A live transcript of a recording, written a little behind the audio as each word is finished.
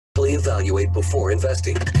Evaluate before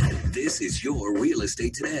investing. This is your Real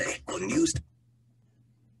Estate Today on News.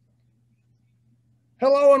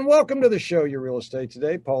 Hello and welcome to the show, Your Real Estate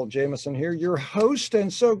Today. Paul Jamison here, your host,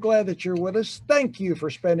 and so glad that you're with us. Thank you for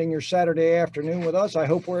spending your Saturday afternoon with us. I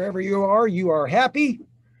hope wherever you are happy,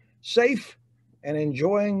 safe, and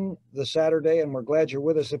enjoying the Saturday, and we're glad you're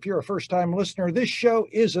with us. If you're a first-time listener, this show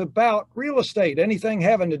is about real estate, anything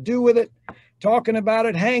having to do with it, talking about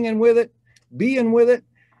it, hanging with it, being with it.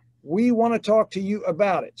 We want to talk to you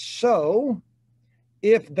about it. So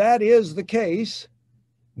if that is the case,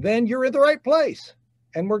 then you're in the right place,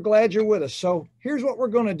 and we're glad you're with us. So here's what we're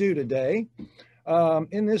going to do today.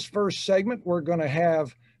 In this first segment, we're going to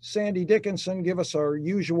have Sandy Dickinson give us our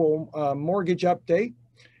usual mortgage update.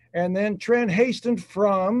 And then Trent Haston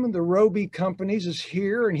from the Roby Companies is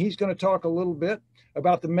here, and he's going to talk a little bit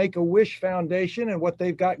about the Make-A-Wish Foundation and what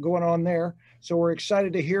they've got going on there. So we're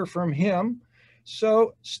excited to hear from him.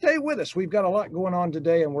 So stay with us. We've got a lot going on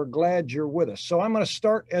today, and we're glad you're with us. So I'm going to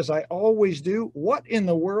start, as I always do. What in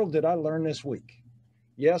the world did I learn this week?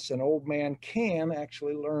 Yes, an old man can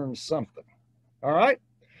actually learn something. All right.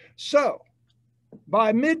 So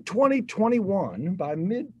by mid-2021,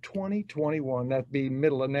 that'd be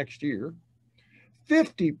middle of next year,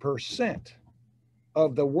 50%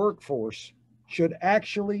 of the workforce should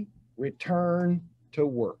actually return to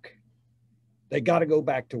work. They got to go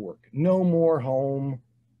back to work. No more home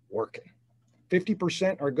working.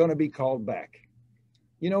 50% are going to be called back.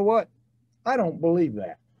 You know what? I don't believe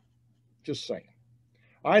that. Just saying.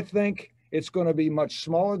 I think it's going to be much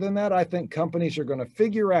smaller than that. I think companies are going to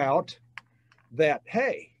figure out that,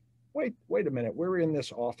 hey, wait a minute. We're in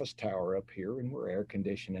this office tower up here, and we're air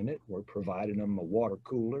conditioning it. We're providing them a water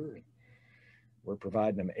cooler, and we're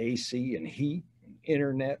providing them AC and heat and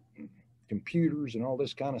internet and computers and all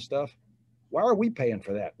this kind of stuff. Why are we paying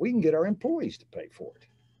for that? We can get our employees to pay for it.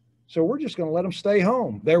 So we're just going to let them stay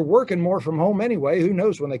home. They're working more from home anyway. Who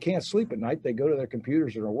knows, when they can't sleep at night, they go to their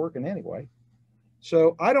computers and are working anyway.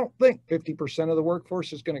 So I don't think 50% of the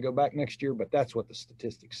workforce is going to go back next year, but that's what the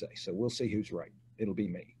statistics say. So we'll see who's right. It'll be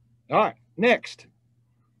me. All right, next.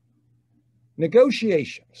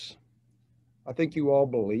 Negotiations. I think you all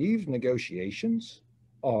believe negotiations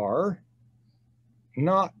are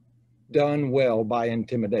not done well by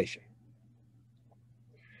intimidation.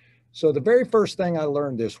 So the very first thing I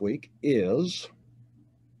learned this week is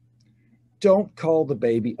don't call the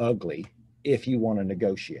baby ugly if you want to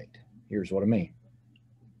negotiate. Here's what I mean.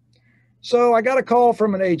 So I got a call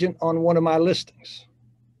from an agent on one of my listings.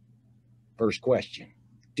 First question,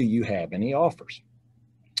 do you have any offers?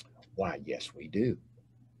 Why, yes, we do.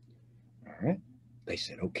 All right. They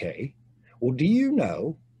said, okay. Well, do you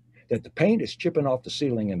know that the paint is chipping off the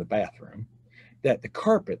ceiling in the bathroom, that the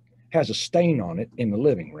carpet has a stain on it in the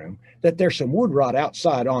living room, that there's some wood rot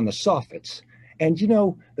outside on the soffits, and you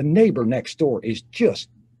know, the neighbor next door is just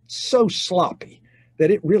so sloppy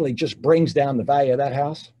that it really just brings down the value of that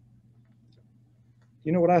house?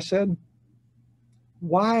 You know what I said?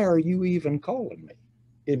 Why are you even calling me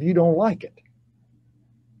if you don't like it?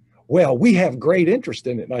 Well, we have great interest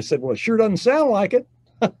in it. And I said, well, it sure doesn't sound like it.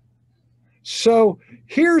 So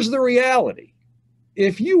here's the reality.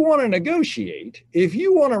 If you want to negotiate, if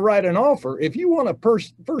you want to write an offer, if you want a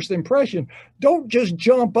first impression, don't just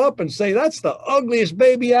jump up and say, that's the ugliest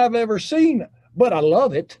baby I've ever seen, but I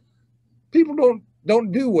love it. People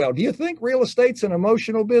don't do well. Do you think real estate's an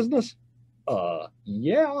emotional business?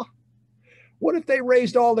 Yeah. What if they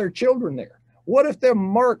raised all their children there? What if their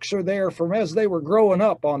marks are there from as they were growing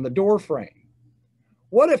up on the door frame?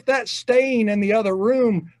 What if that stain in the other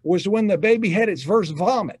room was when the baby had its first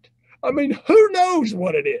vomit? I mean, who knows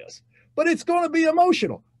what it is, but it's going to be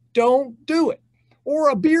emotional. Don't do it. Or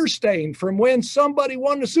a beer stain from when somebody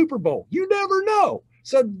won the Super Bowl. You never know.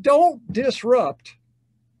 So don't disrupt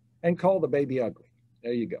and call the baby ugly.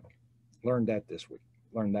 There you go. Learned that this week.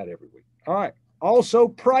 Learn that every week. All right. Also,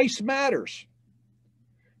 price matters.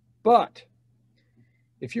 But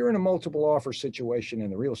if you're in a multiple offer situation in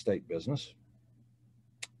the real estate business,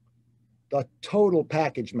 the total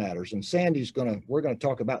package matters. And we're going to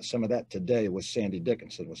talk about some of that today with Sandy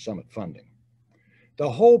Dickinson with Summit Funding. The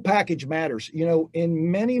whole package matters. You know, in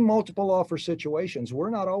many multiple offer situations,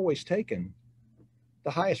 we're not always taking the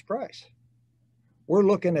highest price. We're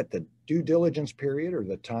looking at the due diligence period or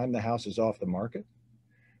the time the house is off the market.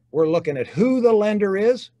 We're looking at who the lender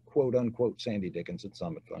is, quote unquote, Sandy Dickinson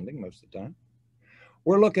Summit Funding most of the time.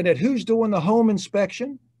 We're looking at who's doing the home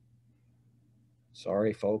inspection.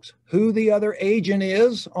 Sorry, folks, who the other agent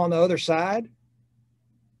is on the other side.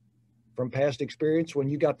 From past experience, when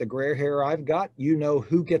you got the gray hair I've got, you know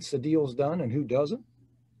who gets the deals done and who doesn't.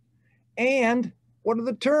 And What are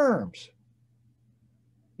the terms?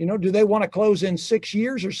 You know, do they want to close in 6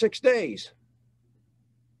 years or 6 days?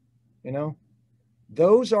 You know,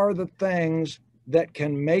 those are the things that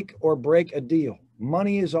can make or break a deal.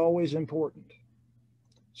 Money is always important.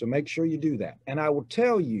 So make sure you do that. And I will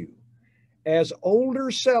tell you, as older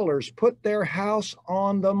sellers put their house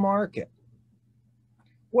on the market,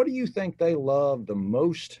 what do you think they love the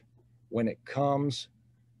most when it comes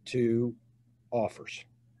to offers?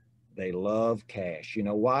 They love cash. You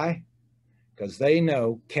know why? Because they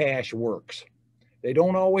know cash works. They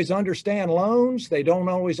don't always understand loans. They don't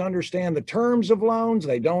always understand the terms of loans.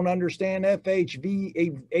 They don't understand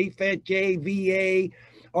FHA, VA,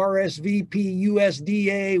 RSVP,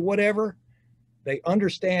 USDA, whatever. They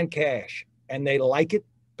understand cash and they like it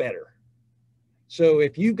better. So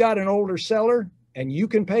if you've got an older seller and you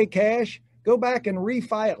can pay cash, go back and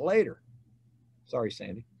refi it later. Sorry,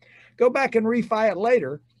 Sandy. Go back and refi it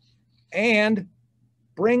later and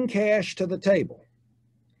bring cash to the table.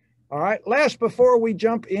 All right, last, before we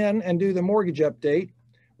jump in and do the mortgage update,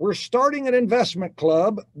 we're starting an investment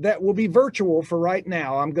club that will be virtual for right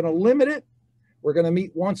now. I'm going to limit it. We're going to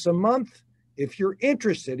meet once a month. If you're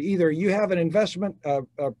interested, either you have an investment, a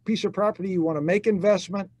piece of property, you want to make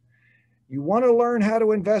investment, you want to learn how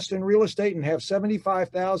to invest in real estate and have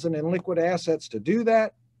 $75,000 in liquid assets to do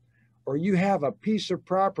that, or you have a piece of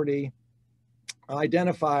property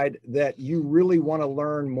identified that you really want to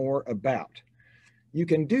learn more about. You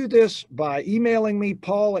can do this by emailing me,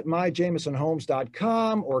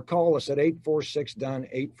 paul@myjamesonhomes.com, or call us at 846-DONE,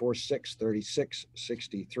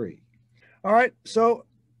 846-3663. All right, so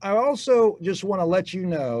I also just want to let you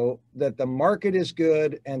know that the market is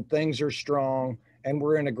good and things are strong and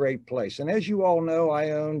we're in a great place. And as you all know,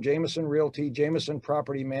 I own Jameson Realty, Jameson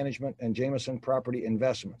Property Management, and Jameson Property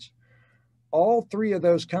Investments. All three of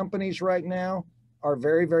those companies right now are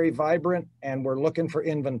very, very vibrant, and we're looking for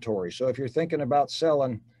inventory. So if you're thinking about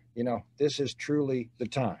selling, you know, this is truly the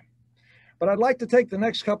time. But I'd like to take the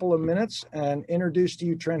next couple of minutes and introduce to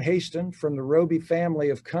you Trent Haston from the Roby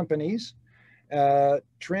family of companies.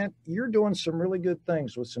 Trent, you're doing some really good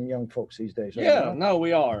things with some young folks these days. Yeah, no,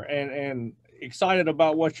 we are. And excited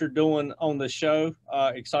about what you're doing on the show.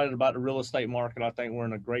 Excited about the real estate market. I think we're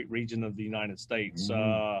in a great region of the United States.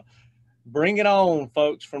 Mm-hmm. Bring it on,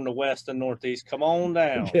 folks from the West and Northeast. Come on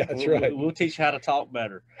down. Yeah, that's right. We'll teach you how to talk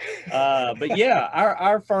better. But yeah,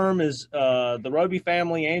 our firm is the Roby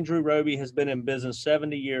family. Andrew Roby has been in business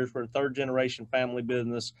 70 years. We're a third generation family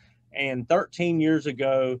business. And 13 years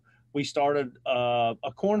ago, we started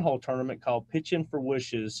a cornhole tournament called Pitching for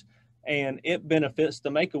Wishes. And it benefits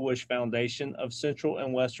the Make-A-Wish Foundation of Central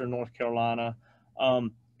and Western North Carolina.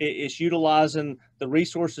 It's utilizing the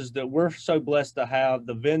resources that we're so blessed to have,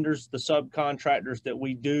 the vendors, the subcontractors that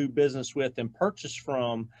we do business with and purchase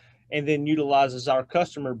from, and then utilizes our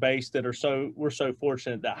customer base that we're so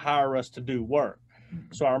fortunate that hire us to do work.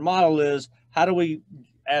 So our model is, how do we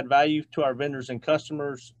add value to our vendors and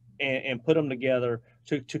customers and put them together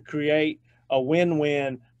to create a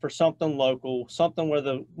win-win for something local, something where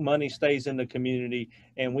the money stays in the community.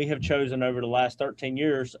 And we have chosen over the last 13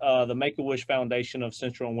 years, the Make-A-Wish Foundation of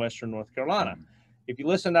Central and Western North Carolina. If you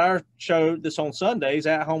listen to our show this on Sundays,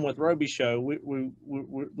 At Home with Roby show, we're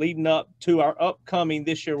leading up to our upcoming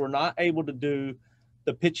this year. We're not able to do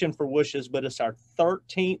the Pitching for Wishes, but it's our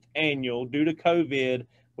 13th annual. Due to COVID,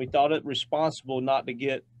 we thought it responsible not to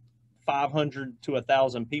get 500 to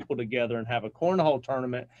 1,000 people together and have a cornhole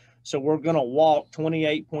tournament. So we're going to walk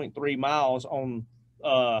 28.3 miles on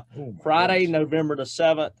Friday, November the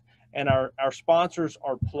 7th. And our sponsors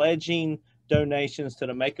are pledging donations to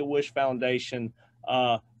the Make-A-Wish Foundation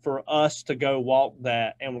for us to go walk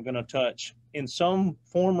that. And we're going to touch, in some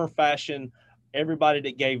form or fashion, everybody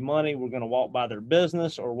that gave money. We're going to walk by their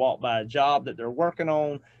business or walk by a job that they're working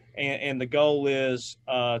on. And the goal is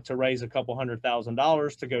to raise a couple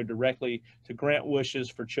 $100,000 to go directly to grant wishes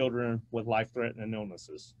for children with life-threatening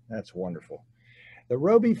illnesses. That's wonderful. The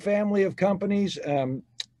Roby family of companies and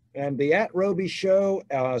the At Roby show,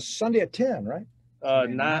 Sunday at 10, right?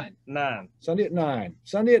 9. Sunday at 9.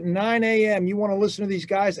 Sunday at 9 a.m. You want to listen to these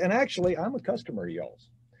guys. And actually, I'm a customer of y'all's.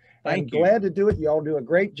 I'm glad to do it. Y'all do a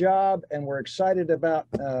great job, and we're excited about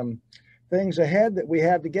things ahead that we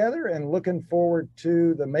have together, and looking forward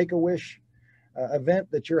to the Make-A-Wish event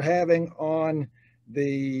that you're having on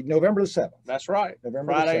the November the 7th. That's right.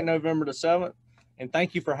 Friday, November the 7th. And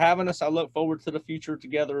thank you for having us. I look forward to the future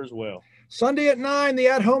together as well. Sunday at 9, the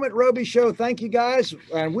At Home at Roby show. Thank you, guys.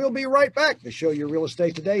 And we'll be right back to show you real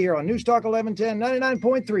estate today here on News Talk 1110,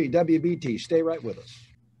 99.3 WBT. Stay right with us.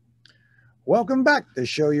 Welcome back to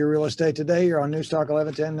Show Your Real Estate Today. You're on News Talk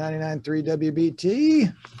 1110 99.3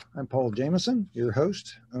 WBT. I'm Paul Jameson, your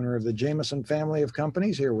host, owner of the Jameson family of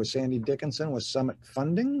companies, here with Sandy Dickinson with Summit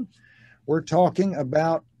Funding. We're talking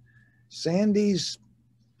about Sandy's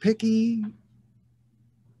picky,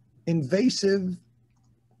 invasive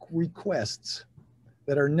requests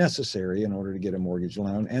that are necessary in order to get a mortgage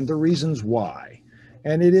loan and the reasons why.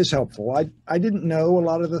 And it is helpful. I didn't know a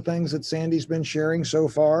lot of the things that Sandy's been sharing so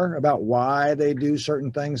far about why they do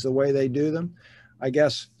certain things the way they do them. I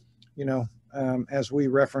guess, as we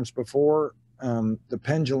referenced before, the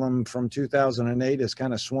pendulum from 2008 has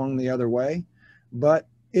kind of swung the other way, but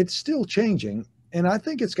it's still changing. And I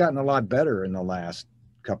think it's gotten a lot better in the last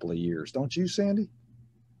couple of years. Don't you, Sandy?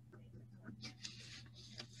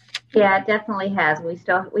 Yeah, it definitely has.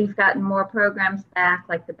 We've gotten more programs back,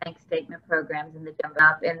 like the bank statement programs and the jump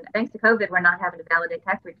up. And thanks to COVID, we're not having to validate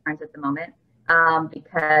tax returns at the moment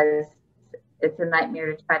because it's a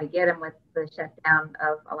nightmare to try to get them with the shutdown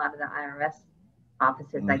of a lot of the IRS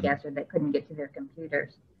offices, I guess, or they couldn't get to their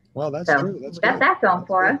computers. Well, that's true. That's got that going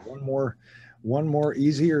for us. One more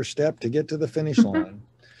easier step to get to the finish line.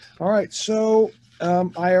 All right. So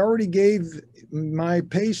I already gave my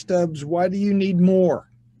pay stubs. Why do you need more?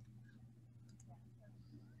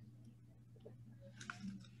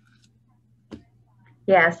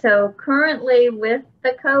 Yeah, so currently with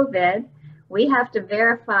the COVID, we have to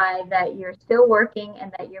verify that you're still working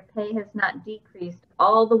and that your pay has not decreased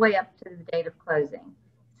all the way up to the date of closing.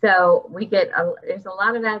 So there's a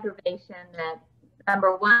lot of aggravation that,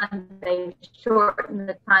 number one, they shorten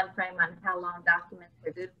the time frame on how long documents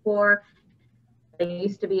are good for. They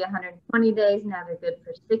used to be 120 days, now they're good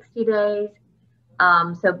for 60 days.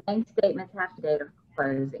 So bank statements have to date of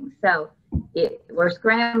closing. So we're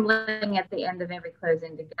scrambling at the end of every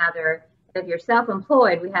closing to gather. If you're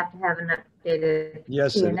self-employed, we have to have an updated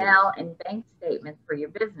P&L and bank statement for your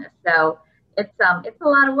business. So it's a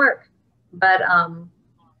lot of work, but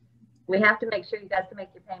we have to make sure you guys can make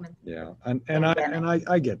your payments. Yeah, and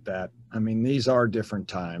I get that. I mean, these are different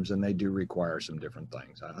times, and they do require some different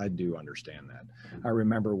things. I do understand that. I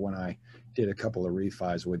remember when I did a couple of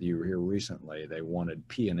refis with you here recently, they wanted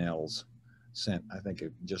P&Ls sent, I think,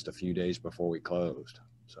 just a few days before we closed.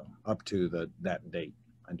 So up to that date.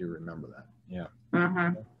 I do remember that. Yeah.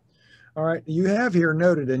 Mm-hmm. All right. You have here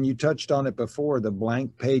noted, and you touched on it before, the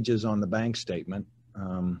blank pages on the bank statement.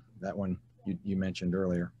 That one you mentioned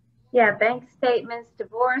earlier. Yeah, bank statements,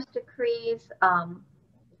 divorce decrees.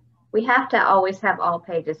 We have to always have all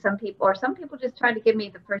pages. Some people just try to give me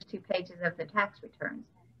the first 2 pages of the tax returns.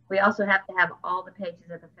 We also have to have all the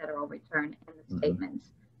pages of the federal return and the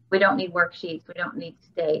statements. We don't need worksheets. We don't need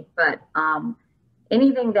state, but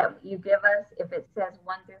anything that you give us, if it says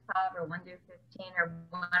 1 through 5 or 1 through 15 or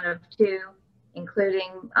 1 of 2,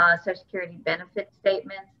 including Social Security benefit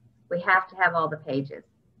statements, we have to have all the pages.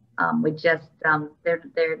 We just,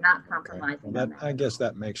 they're not compromising. Okay. I guess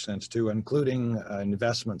that makes sense too, including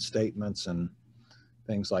investment statements and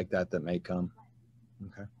things like that may come.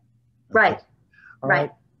 Okay. Right. All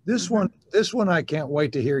right. This one I can't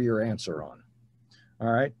wait to hear your answer on.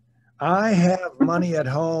 All right. I have money at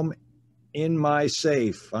home in my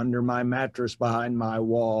safe, under my mattress, behind my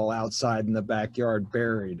wall, outside in the backyard,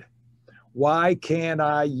 buried. Why can't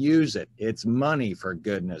I use it? It's money, for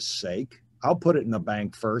goodness sake. I'll put it in the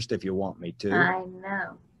bank first if you want me to. I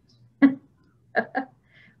know.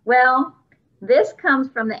 Well, this comes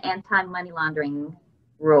from the anti-money laundering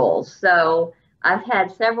rules. So I've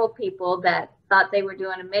had several people that thought they were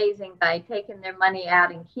doing amazing by taking their money out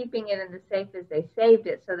and keeping it in the safe as they saved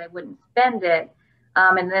it so they wouldn't spend it.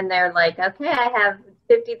 And then they're like, okay, I have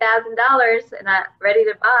 $50,000 and I'm ready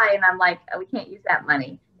to buy. And I'm like, oh, we can't use that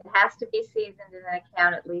money. It has to be seasoned in an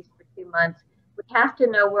account at least for 2 months. We have to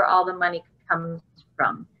know where all the money comes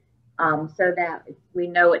from so that we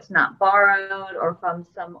know it's not borrowed or from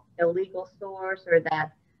some illegal source or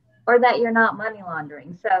that you're not money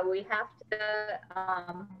laundering. So we have to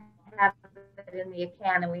have it in the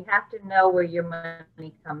account, and we have to know where your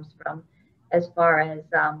money comes from as far as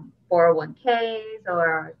 401ks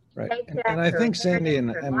or paychecks. And I think, Sandy,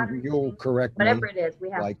 and you'll correct me, whatever it is, we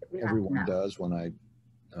have everyone does when I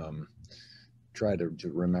try to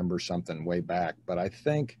remember something way back. But I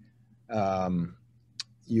think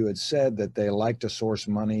you had said that they like to source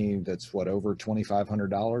money that's over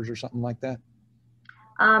 $2,500 or something like that.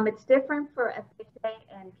 It's different for FHA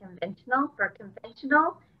and conventional. For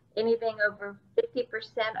conventional, anything over 50%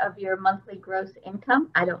 of your monthly gross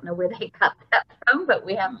income. I don't know where they got that from, but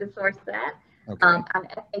we have to source that. Okay. On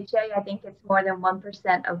FHA, I think it's more than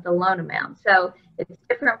 1% of the loan amount. So it's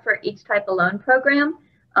different for each type of loan program.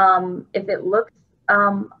 If it looks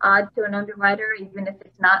odd to an underwriter, even if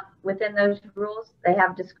it's not within those rules. They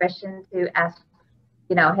have discretion to ask,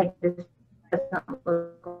 hey, this doesn't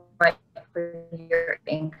look right for your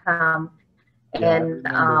income and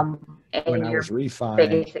when I your was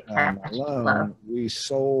refining basic cash my loan, flow. we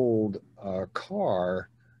sold a car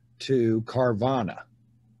to Carvana.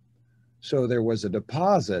 So there was a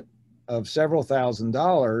deposit of several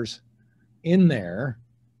 $1,000s in there,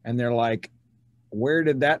 and they're like, where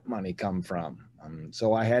did that money come from?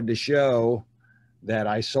 So I had to show that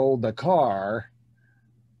I sold the car,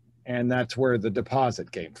 and that's where the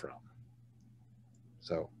deposit came from.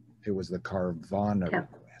 So it was the Carvana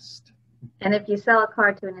request. And if you sell a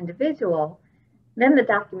car to an individual, then the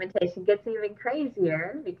documentation gets even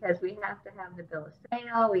crazier, because we have to have the bill of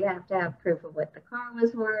sale, we have to have proof of what the car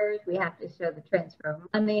was worth, we have to show the transfer of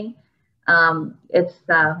money.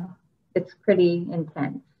 It's pretty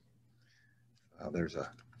intense. There's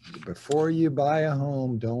a, before you buy a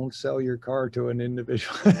home, don't sell your car to an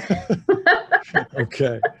individual.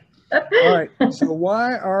 Okay. All right. So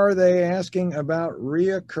why are they asking about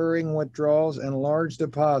reoccurring withdrawals and large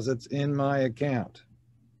deposits in my account?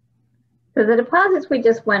 So the deposits we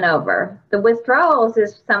just went over. The withdrawals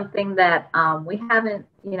is something that we haven't,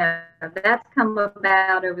 that's come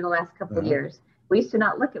about over the last couple of years. We used to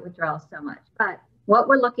not look at withdrawals so much, but what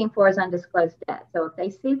we're looking for is undisclosed debt. So if they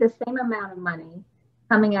see the same amount of money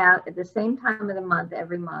coming out at the same time of the month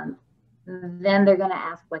every month, then they're going to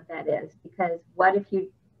ask what that is. Because what if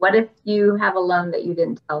you have a loan that you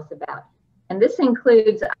didn't tell us about? And this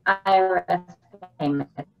includes IRS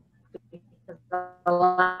payments. A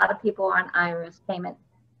lot of people are on IRS payment,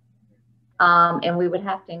 and we would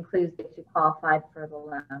have to include if you qualified for the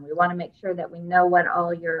loan. We want to make sure that we know what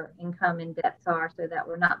all your income and debts are, so that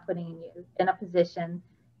we're not putting you in a position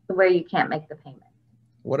where you can't make the payment.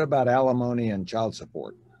 What about alimony and child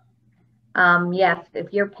support? Yes,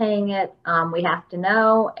 if you're paying it, we have to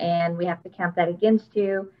know, and we have to count that against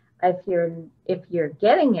you. If you're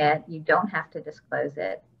getting it, you don't have to disclose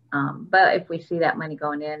it. But if we see that money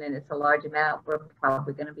going in and it's a large amount, we're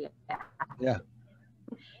probably going to be yeah.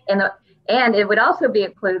 And it would also be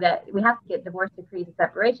a clue that we have to get divorce decrees and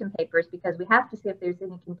separation papers, because we have to see if there's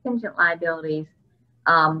any contingent liabilities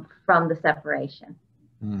from the separation.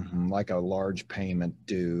 Like a large payment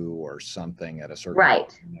due or something at a certain time,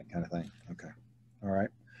 that kind of thing. Okay. All right.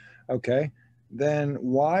 Okay. Then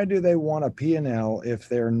why do they want a P&L if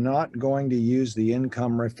they're not going to use the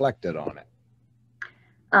income reflected on it?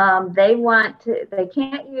 They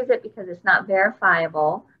can't use it because it's not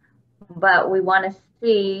verifiable, but we want to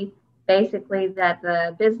see basically that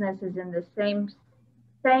the business is in the same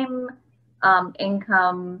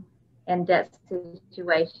income and debt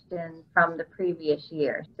situation from the previous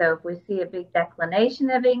year. So if we see a big declination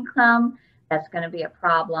of income, that's going to be a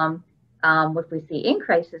problem. If we see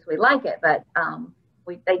increases, we like it, but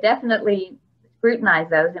they definitely scrutinize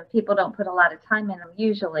those, and people don't put a lot of time in them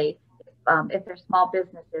usually. If they're small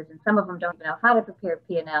businesses, and some of them don't even know how to prepare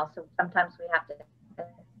P&L, so sometimes we have to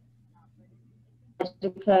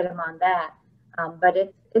educate them on that. But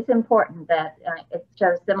it's important that it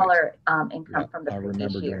shows similar income from the previous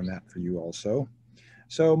years. I remember doing that for you also.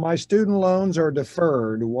 So my student loans are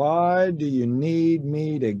deferred. Why do you need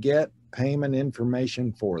me to get payment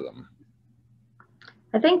information for them?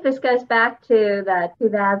 I think this goes back to the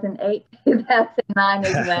 2008, 2009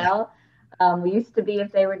 as well. We used to be,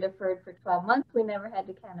 if they were deferred for 12 months, we never had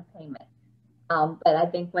to count a payment. But I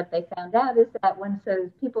think what they found out is that once those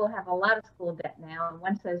people have a lot of school debt now, and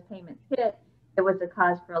once those payments hit, it was a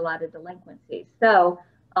cause for a lot of delinquencies. So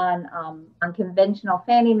on conventional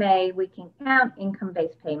Fannie Mae, we can count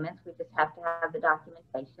income-based payments. We just have to have the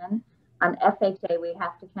documentation. On FHA, we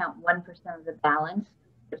have to count 1% of the balance,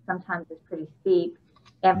 which sometimes is pretty steep.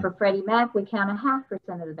 And for Freddie Mac, we count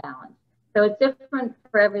 0.5% of the balance. So it's different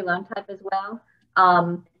for every loan type as well.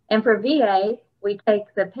 And for VA, we take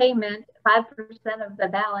the payment, 5% of the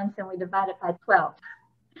balance, and we divide it by 12.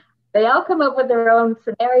 They all come up with their own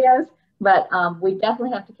scenarios, but we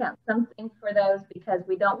definitely have to count something for those, because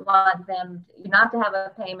we don't want them not to have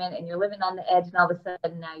a payment and you're living on the edge, and all of a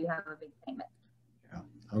sudden now you have a big payment.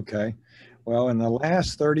 Yeah. Okay. Well, in the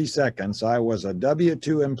last 30 seconds, I was a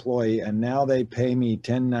W-2 employee, and now they pay me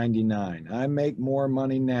 $10.99. I make more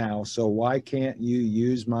money now, so why can't you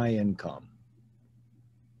use my income?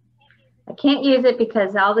 I can't use it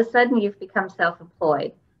because all of a sudden you've become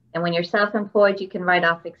self-employed. And when you're self-employed, you can write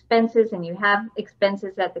off expenses, and you have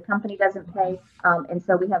expenses that the company doesn't pay. And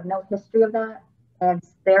so we have no history of that. And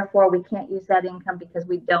therefore, we can't use that income because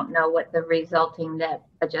we don't know what the resulting net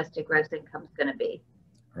adjusted gross income is going to be.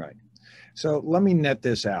 Right. So let me net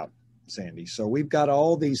this out. Sandy. So we've got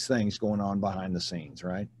all these things going on behind the scenes,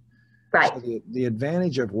 right? Right. So the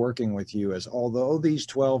advantage of working with you is, although these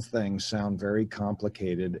 12 things sound very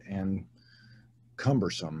complicated and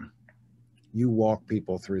cumbersome, you walk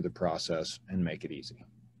people through the process and make it easy.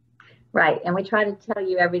 Right. And we try to tell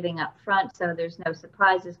you everything up front so there's no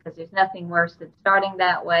surprises, because there's nothing worse than starting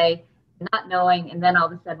that way, not knowing, and then all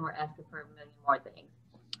of a sudden we're asking for a million more things.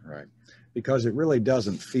 Right. Because it really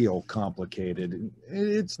doesn't feel complicated.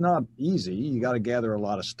 It's not easy. You got to gather a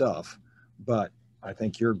lot of stuff, but I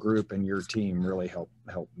think your group and your team really help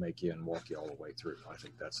make you and walk you all the way through. I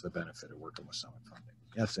think that's the benefit of working with Summit Funding.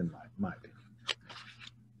 That's in my opinion.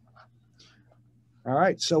 All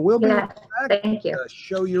right, so we'll be back. Thank you.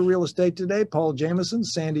 Show Your Real Estate Today. Paul Jameson,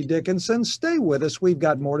 Sandy Dickinson. Stay with us. We've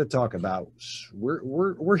got more to talk about.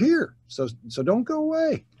 We're here, so don't go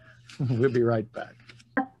away. We'll be right back.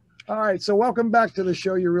 All right, so welcome back to the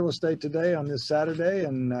Show Your Real Estate Today on this Saturday.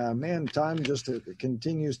 And man, time just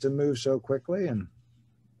continues to move so quickly, and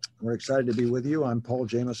we're excited to be with you. I'm Paul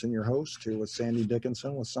Jameson, your host, here with Sandy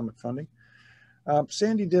Dickinson with Summit Funding.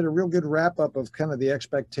 Sandy did a real good wrap up of kind of the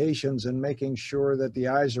expectations and making sure that the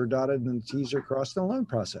I's are dotted and the T's are crossed in the loan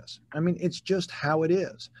process. I mean, it's just how it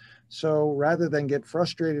is. So rather than get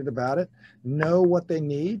frustrated about it, know what they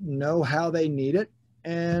need, know how they need it,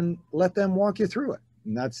 and let them walk you through it.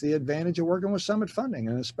 And that's the advantage of working with Summit Funding,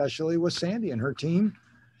 and especially with Sandy and her team.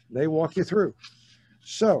 They walk you through.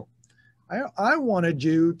 So I wanted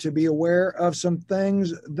you to be aware of some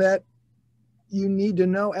things that you need to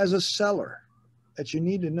know as a seller.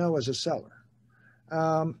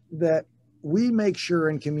 That we make sure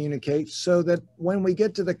and communicate so that when we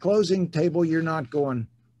get to the closing table, you're not going,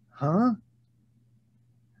 huh?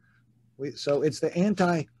 So it's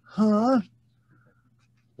the huh?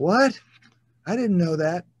 What? I didn't know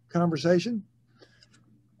that conversation.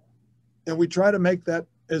 And we try to make that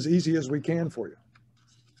as easy as we can for you.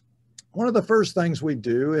 One of the first things we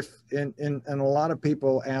do, and a lot of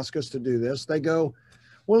people ask us to do this, they go,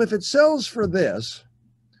 well, if it sells for this,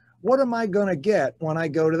 what am I going to get when I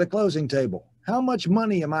go to the closing table? How much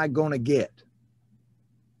money am I going to get?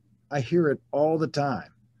 I hear it all the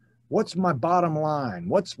time. What's my bottom line?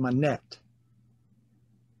 What's my net?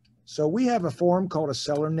 So we have a form called a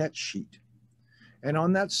seller net sheet. And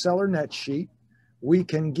on that seller net sheet, we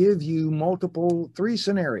can give you three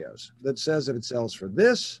scenarios that says if it sells for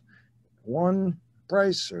this, one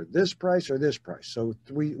price, or this price, or this price. So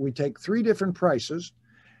we take three different prices,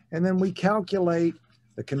 and then we calculate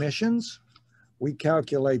the commissions, we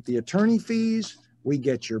calculate the attorney fees, we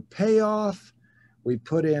get your payoff, we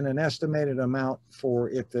put in an estimated amount for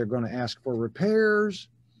if they're going to ask for repairs.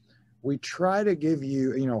 We try to give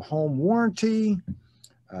you, home warranty,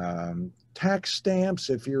 tax stamps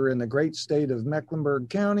if you're in the great state of Mecklenburg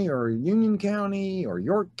County or Union County or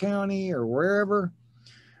York County or wherever.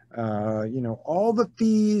 All the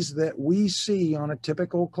fees that we see on a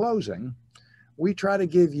typical closing, we try to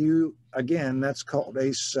give you, again, that's called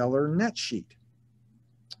a seller net sheet.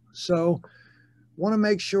 So want to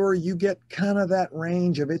make sure you get kind of that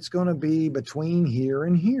range of it's going to be between here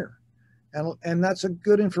and here. And that's a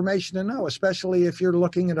good information to know, especially if you're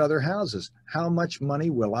looking at other houses. How much money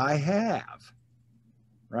will I have?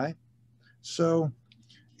 Right? So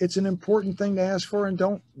it's an important thing to ask for, and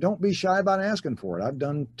don't be shy about asking for it. I've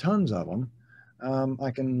done tons of them.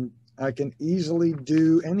 I can easily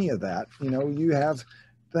do any of that. You have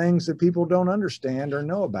things that people don't understand or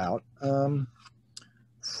know about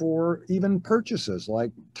for even purchases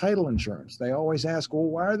like title insurance. They always ask, well,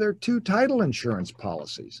 why are there two title insurance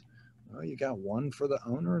policies? Well, you got one for the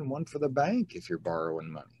owner and one for the bank if you're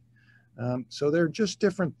borrowing money. So they're just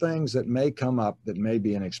different things that may come up that may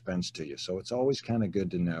be an expense to you. So it's always kind of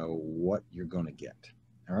good to know what you're going to get.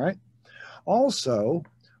 All right. Also,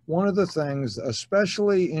 one of the things,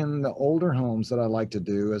 especially in the older homes, that I like to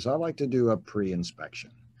do is I like to do a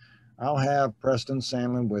pre-inspection. I'll have Preston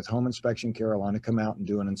Sandlin with Home Inspection Carolina come out and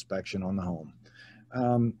do an inspection on the home,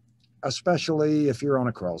 especially if you're on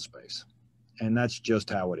a crawl space. And that's just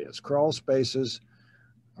how it is. Crawl spaces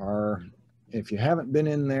are, if you haven't been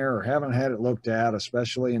in there or haven't had it looked at,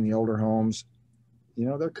 especially in the older homes,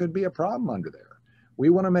 there could be a problem under there. We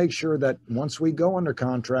want to make sure that once we go under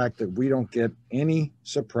contract that we don't get any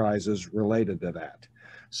surprises related to that.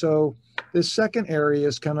 So this second area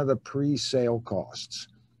is kind of the pre-sale costs.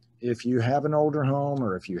 If you have an older home,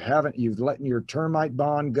 or if you've let your termite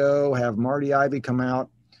bond go, have Marty Ivy come out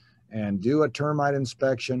and do a termite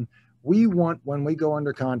inspection. We want, when we go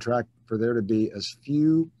under contract, for there to be as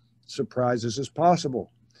few surprises as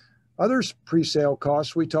possible. Other pre-sale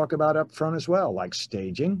costs we talk about up front as well, like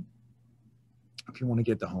staging, if you want to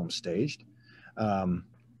get the home staged.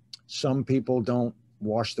 Some people don't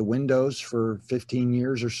wash the windows for 15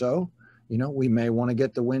 years or so. You know, we may want to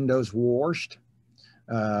get the windows washed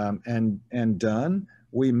and done.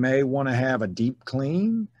 We may want to have a deep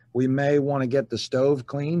clean. We may want to get the stove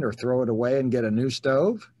cleaned or throw it away and get a new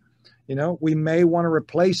stove. You know, we may want to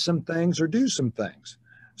replace some things or do some things.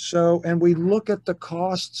 So, and we look at the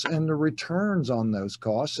costs and the returns on those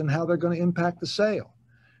costs and how they're going to impact the sale.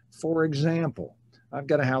 For example, I've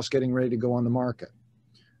got a house getting ready to go on the market.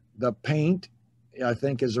 The paint, I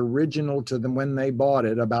think, is original to them when they bought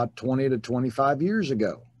it about 20 to 25 years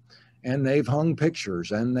ago. And they've hung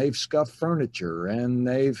pictures and they've scuffed furniture and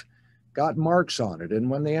they've got marks on it. And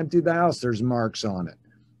when they empty the house, there's marks on it.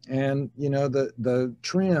 And, you know, the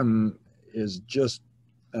trim is just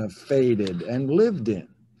faded and lived in.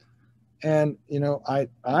 And, you know,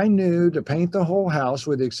 I knew to paint the whole house,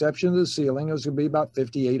 with the exception of the ceiling, it was going to be about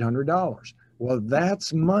 $5,800. Well,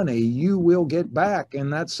 that's money you will get back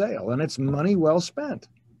in that sale, and it's money well spent.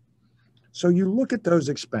 So you look at those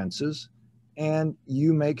expenses and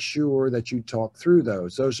you make sure that you talk through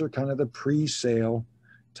those. Those are kind of the pre-sale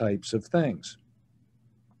types of things.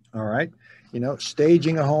 All right. You know,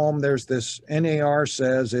 staging a home, there's this NAR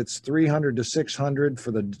says it's $300 to $600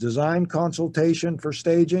 for the design consultation for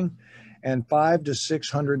staging, and $500 to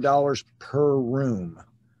 $600 per room.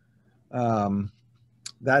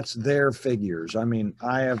 That's their figures. I mean,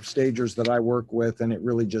 I have stagers that I work with, and it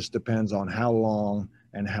really just depends on how long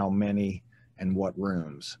and how many and what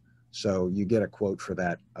rooms. So you get a quote for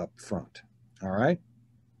that up front. All right.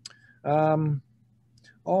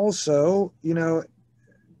 Also, you know,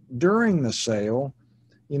 during the sale,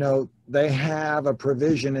 you know, they have a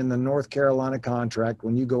provision in the North Carolina contract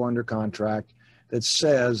when you go under contract that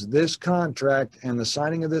says this contract and the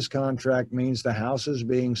signing of this contract means the house is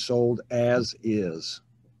being sold as is.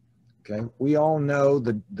 Okay. We all know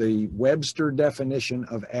the Webster definition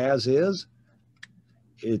of as is.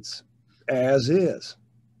 It's as is.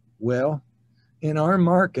 Well, in our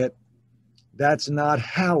market, that's not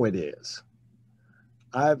how it is.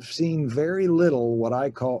 I've seen very little what I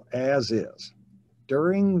call as is.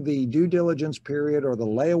 During the due diligence period or the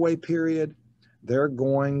layaway period, they're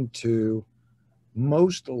going to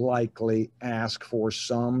most likely ask for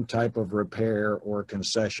some type of repair or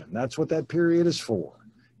concession. That's what that period is for.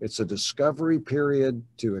 It's a discovery period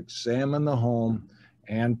to examine the home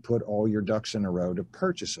and put all your ducks in a row to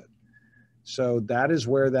purchase it. So that is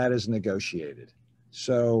where that is negotiated.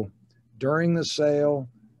 So during the sale,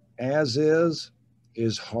 as is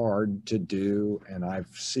hard to do, and I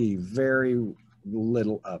see very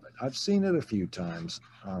little of it. I've seen it a few times,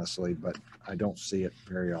 honestly, but I don't see it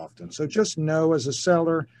very often. So just know, as a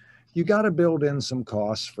seller, you got to build in some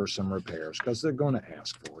costs for some repairs because they're going to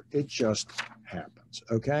ask for it. It just happens,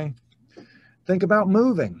 okay? Think about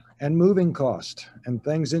moving and moving cost and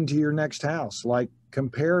things into your next house. Like,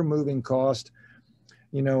 compare moving cost.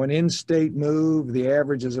 You know, an in-state move, the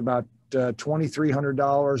average is about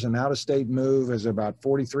 $2,300. An out-of-state move is about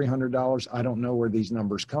 $4,300. I don't know where these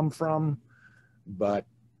numbers come from, but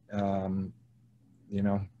you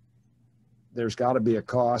know, there's got to be a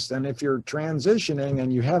cost. And if you're transitioning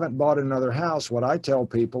and you haven't bought another house, what I tell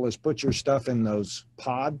people is put your stuff in those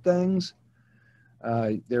pod things.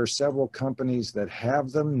 There are several companies that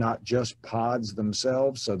have them, not just pods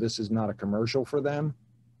themselves. So this is not a commercial for them,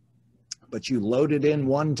 but you load it in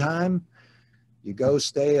one time. You go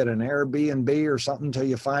stay at an Airbnb or something until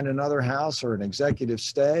you find another house or an executive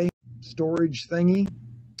stay storage thingy,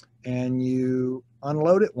 and you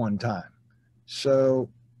unload it one time. So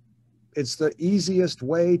it's the easiest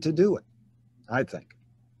way to do it, I think.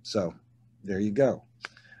 So there you go.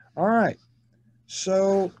 All right.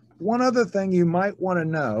 So one other thing you might want to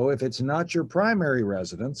know, if it's not your primary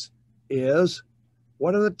residence, is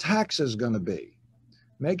what are the taxes going to be?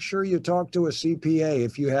 Make sure you talk to a CPA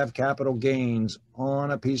if you have capital gains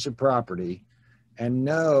on a piece of property and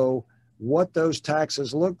know what those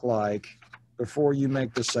taxes look like before you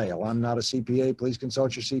make the sale. I'm not a CPA. Please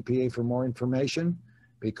consult your CPA for more information,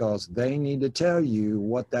 because they need to tell you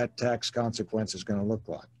what that tax consequence is going to look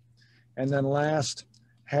like. And then last,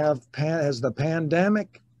 has the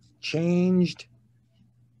pandemic changed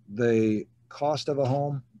the cost of a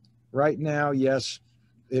home? Right now, yes,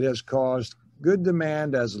 it has caused good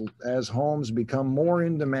demand as homes become more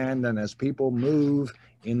in demand and as people move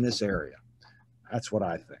in this area. That's what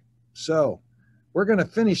I think. So we're going to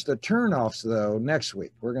finish the turnoffs, though, next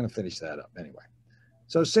week. We're going to finish that up anyway.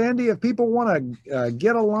 So, Sandy, if people want to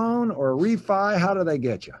get a loan or refi, how do they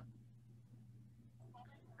get you?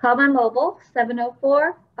 Call my mobile,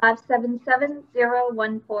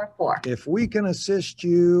 704-577-0144. If we can assist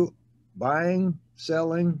you buying,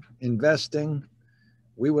 selling, investing,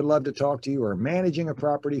 we would love to talk to you, or managing a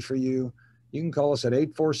property for you, you can call us at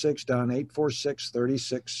 846-DONE,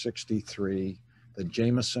 846-3663, the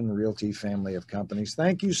Jameson Realty family of companies.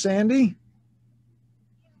 Thank you, Sandy.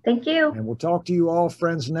 Thank you. And we'll talk to you all,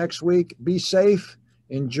 friends, next week. Be safe.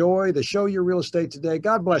 Enjoy the Show Your Real Estate Today.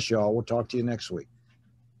 God bless you all. We'll talk to you next week.